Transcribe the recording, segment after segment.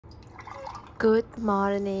Good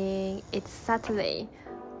morning, it's Saturday.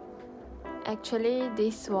 Actually,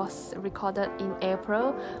 this was recorded in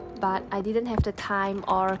April, but I didn't have the time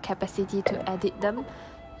or capacity to edit them.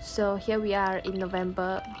 So here we are in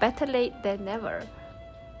November, better late than never.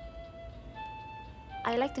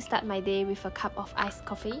 I like to start my day with a cup of iced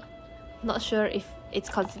coffee. Not sure if it's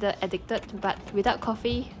considered addicted, but without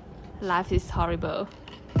coffee, life is horrible.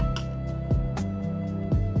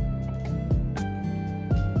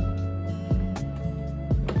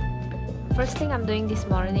 First thing I'm doing this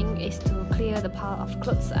morning is to clear the pile of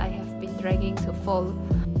clothes I have been dragging to fold.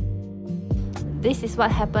 This is what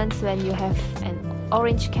happens when you have an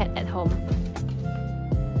orange cat at home.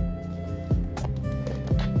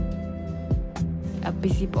 A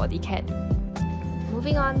busybody cat.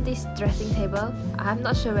 Moving on this dressing table, I'm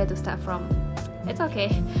not sure where to start from. It's okay,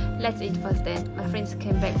 let's eat first then. My friends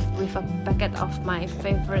came back with a packet of my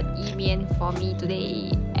favorite mian for me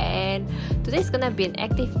today. And today's gonna be an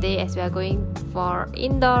active day as we are going for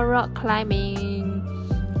indoor rock climbing.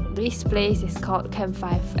 This place is called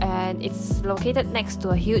Camp5 and it's located next to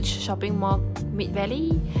a huge shopping mall,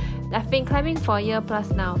 Mid-Valley. I've been climbing for a year plus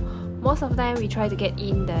now. Most of the time we try to get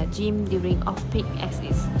in the gym during off-peak as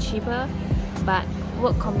it's cheaper, but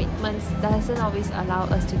work commitments doesn't always allow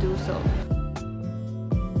us to do so.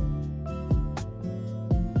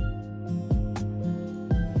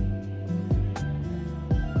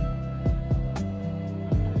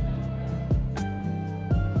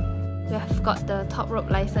 We have got the top rope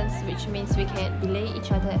license, which means we can belay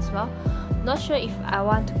each other as well. Not sure if I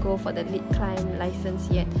want to go for the lead climb license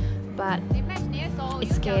yet, but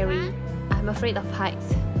it's scary. I'm afraid of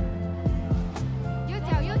heights.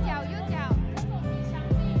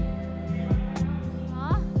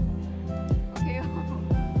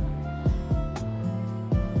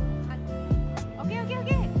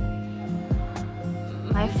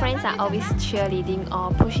 My friends are always cheerleading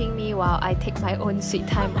or pushing me while I take my own sweet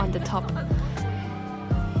time on the top.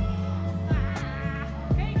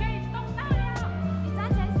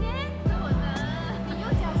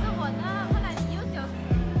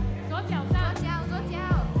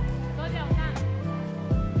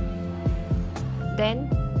 Then,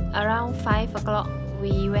 around 5 o'clock,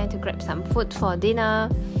 we went to grab some food for dinner.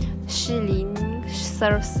 Shilin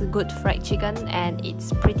serves good fried chicken and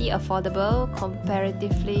it's pretty affordable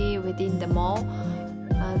comparatively within the mall.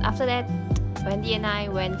 And after that, Wendy and I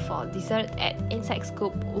went for dessert at Insect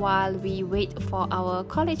Scoop while we wait for our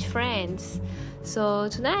college friends. So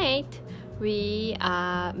tonight, we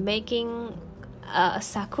are making a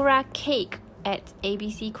Sakura cake at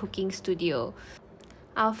ABC Cooking Studio.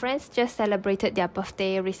 Our friends just celebrated their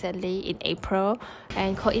birthday recently in April,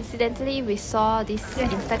 and coincidentally we saw this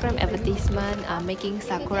Instagram advertisement making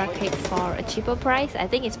Sakura cake for a cheaper price. I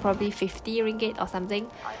think it's probably 50 ringgit or something.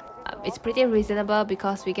 It's pretty reasonable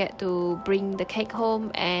because we get to bring the cake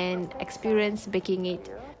home and experience baking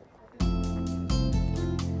it.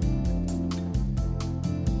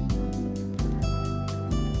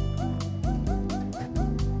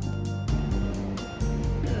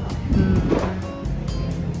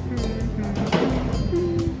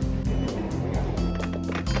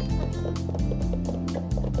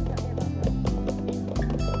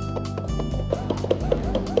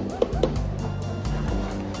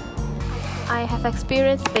 I have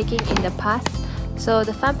experienced baking in the past, so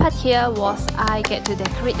the fun part here was I get to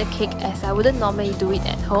decorate the cake as I wouldn't normally do it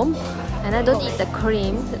at home, and I don't eat the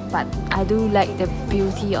cream, but I do like the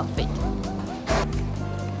beauty of it.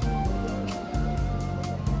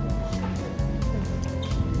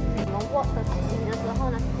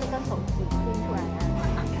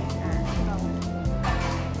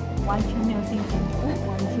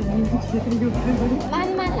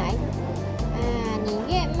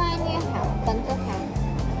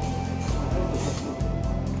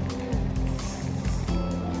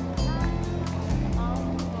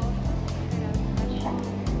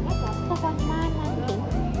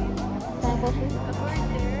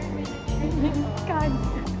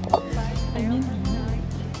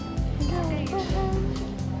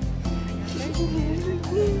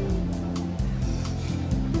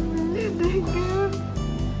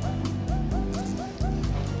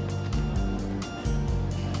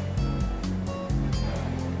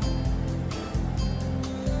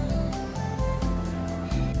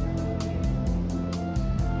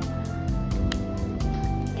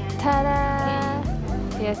 Ta-da!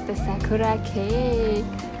 Here's the Sakura cake.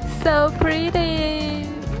 So pretty!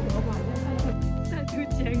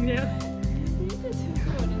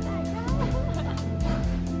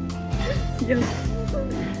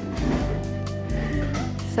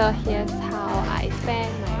 So here's how I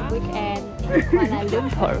spend my weekend in Kuala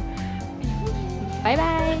Lumpur. Bye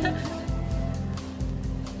bye.